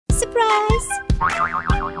Surprise!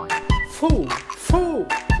 Foo! Foo!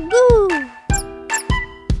 Boo!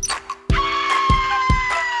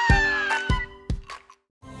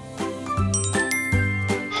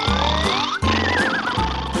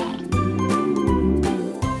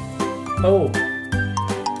 Oh!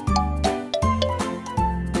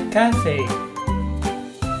 Cafe!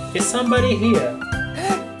 Is somebody here?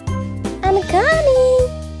 I'm coming!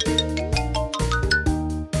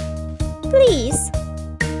 Please!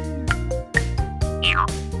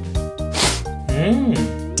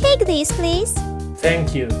 Take this, please.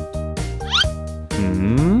 Thank you.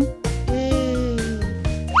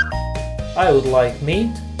 I would like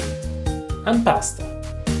meat and pasta.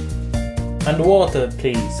 And water,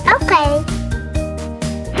 please. Okay.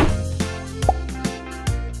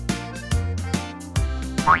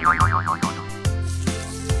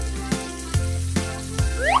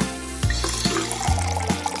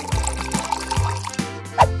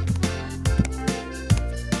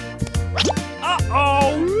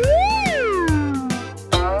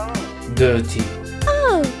 Dirty.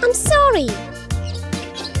 Oh, I'm sorry.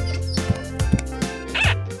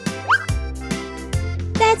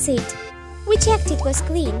 That's it. We checked it was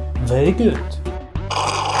clean. Very good.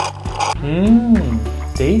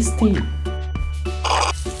 Tasty.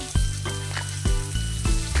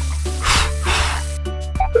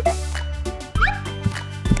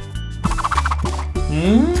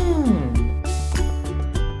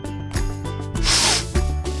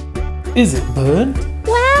 Is it burnt?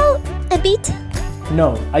 Well, a bit.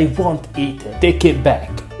 No, I won't eat it. Take it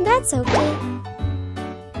back. That's okay.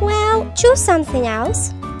 Well, choose something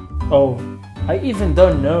else. Oh, I even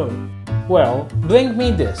don't know. Well, bring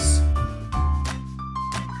me this.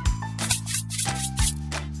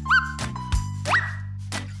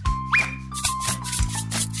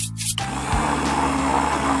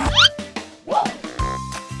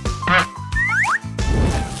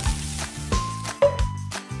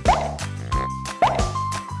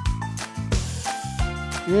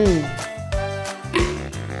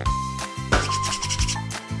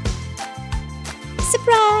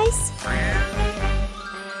 Surprise!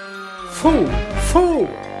 Foo! Foo!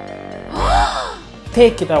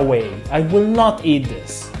 Take it away. I will not eat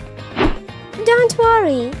this. Don't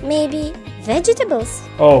worry, maybe vegetables.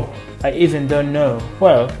 Oh, I even don't know.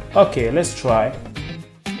 Well, okay, let's try.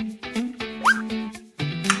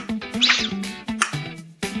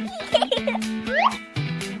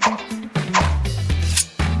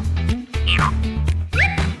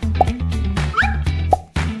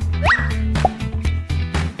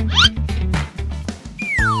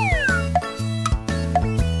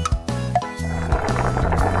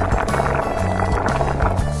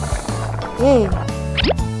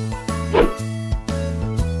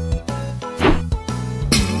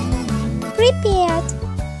 Prepared.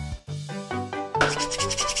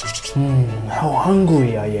 How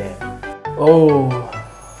hungry I am. Oh,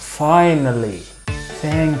 finally.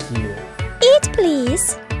 Thank you. Eat,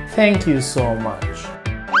 please. Thank you so much.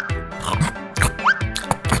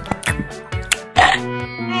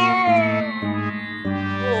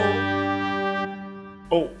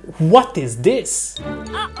 Oh, what is this?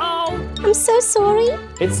 I'm so sorry.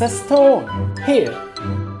 It's a stone. Here,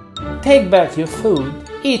 take back your food.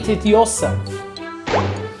 Eat it yourself.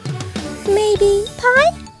 Maybe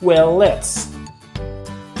pie? Well, let's.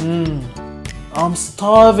 I'm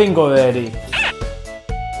starving already.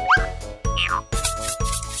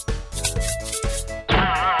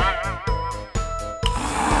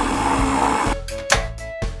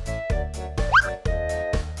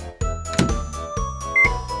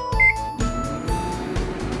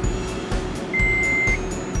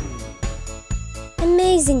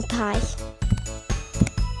 Amazing pie.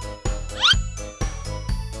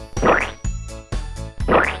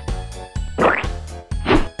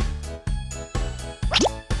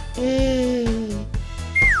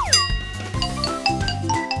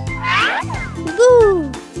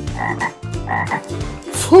 Boo!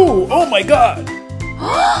 Phew, oh my god!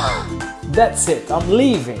 That's it, I'm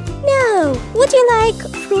leaving. No, would you like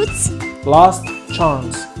fruits? Last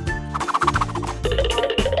chance.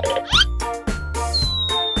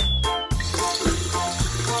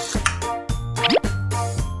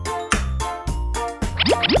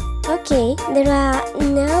 Okay, there are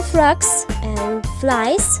no frogs and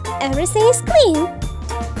flies. Everything is clean.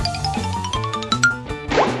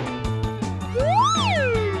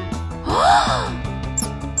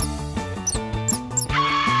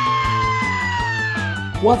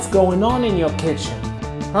 What's going on in your kitchen?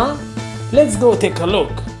 Huh? Let's go take a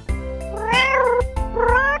look.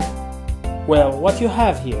 Well, what you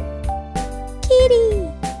have here?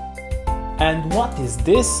 Kitty! And what is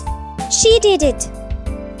this? She did it.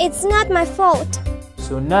 It's not my fault.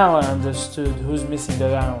 So now I understood who's missing the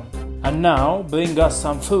round. And now bring us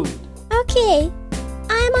some food. Okay,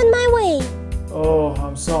 I'm on my way. Oh,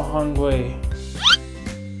 I'm so hungry.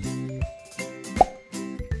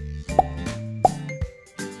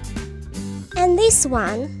 And this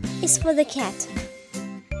one is for the cat.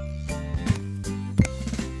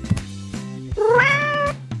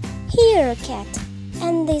 Here, cat.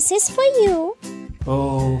 And this is for you.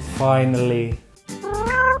 Oh, finally.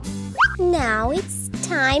 Now it's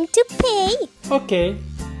time to pay. Okay.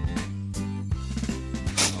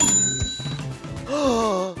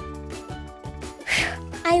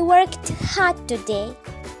 I worked hard today.